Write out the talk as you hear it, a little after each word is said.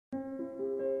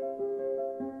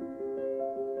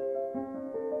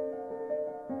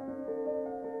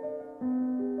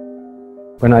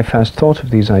When I first thought of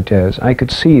these ideas, I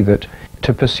could see that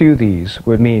to pursue these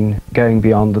would mean going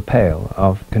beyond the pale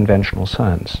of conventional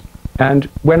science. And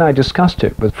when I discussed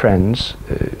it with friends,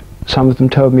 some of them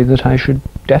told me that I should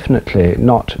definitely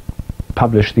not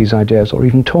publish these ideas or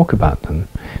even talk about them,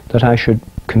 that I should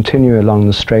continue along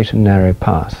the straight and narrow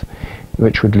path,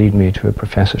 which would lead me to a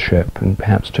professorship and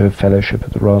perhaps to a fellowship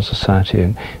at the Royal Society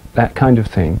and that kind of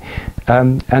thing.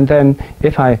 And then,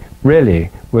 if I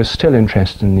really was still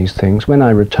interested in these things, when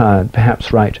I retired,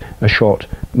 perhaps write a short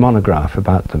monograph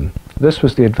about them. This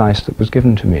was the advice that was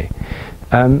given to me.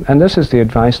 And this is the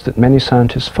advice that many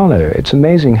scientists follow. It's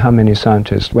amazing how many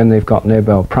scientists, when they've got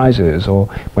Nobel Prizes, or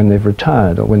when they've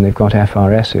retired, or when they've got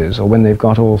FRSs, or when they've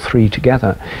got all three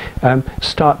together,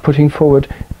 start putting forward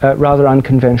rather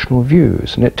unconventional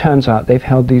views. And it turns out they've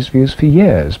held these views for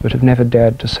years, but have never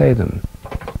dared to say them.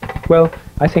 Well,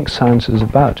 I think science is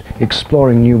about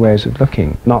exploring new ways of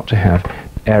looking, not to have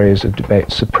areas of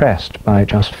debate suppressed by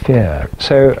just fear.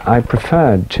 So I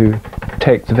preferred to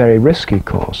take the very risky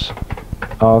course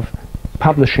of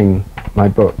publishing my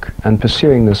book and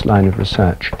pursuing this line of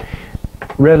research,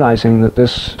 realizing that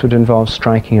this would involve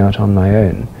striking out on my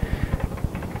own.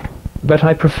 But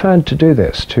I preferred to do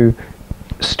this, to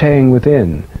staying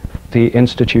within the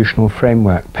institutional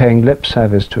framework, paying lip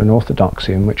service to an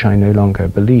orthodoxy in which I no longer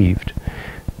believed.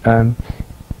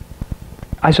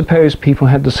 I suppose people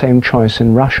had the same choice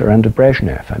in Russia under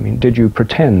Brezhnev. I mean, did you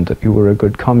pretend that you were a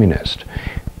good communist?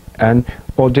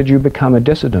 Or did you become a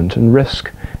dissident and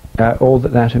risk all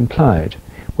that that implied?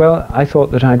 Well, I thought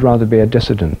that I'd rather be a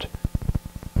dissident.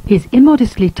 His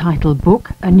immodestly titled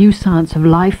book, A New Science of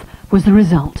Life, was the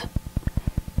result.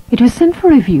 It was sent for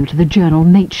review to the journal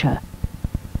Nature,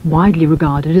 widely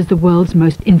regarded as the world's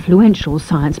most influential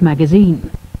science magazine.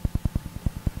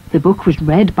 The book was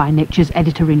read by Nature's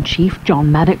editor-in-chief, John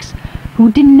Maddox,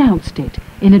 who denounced it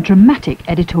in a dramatic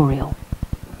editorial,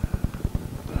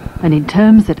 and in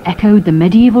terms that echoed the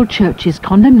medieval church's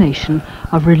condemnation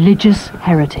of religious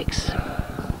heretics.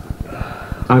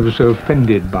 I was so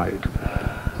offended by it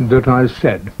that I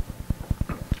said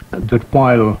that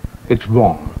while it's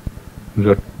wrong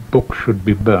that books should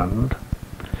be burned,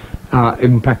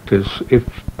 in practice, if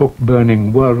book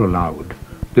burning were allowed,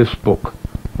 this book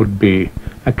would be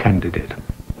a candidate.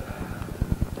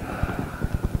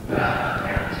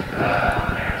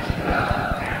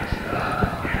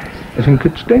 I think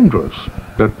it's dangerous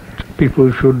that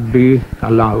people should be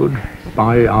allowed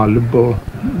by our liberal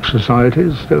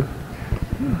societies to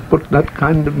put that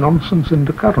kind of nonsense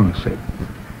into currency.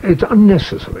 It's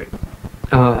unnecessary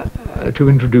to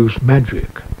introduce magic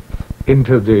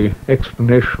into the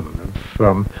explanation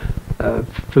of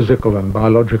physical and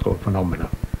biological phenomena,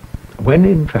 when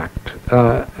in fact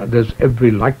there's every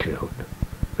likelihood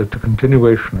that the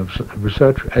continuation of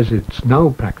research as it's now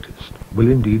practiced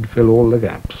will indeed fill all the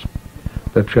gaps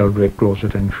that Sheldrake draws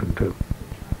attention to.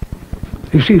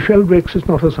 You see, Sheldrake's is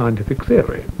not a scientific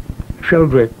theory.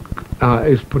 Sheldrake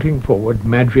is putting forward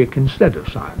magic instead of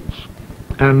science,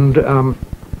 and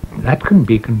that can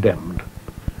be condemned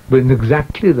in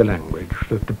exactly the language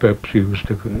that the popes used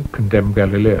to condemn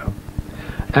Galileo.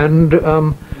 And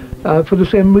for the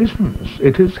same reasons,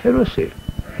 it is heresy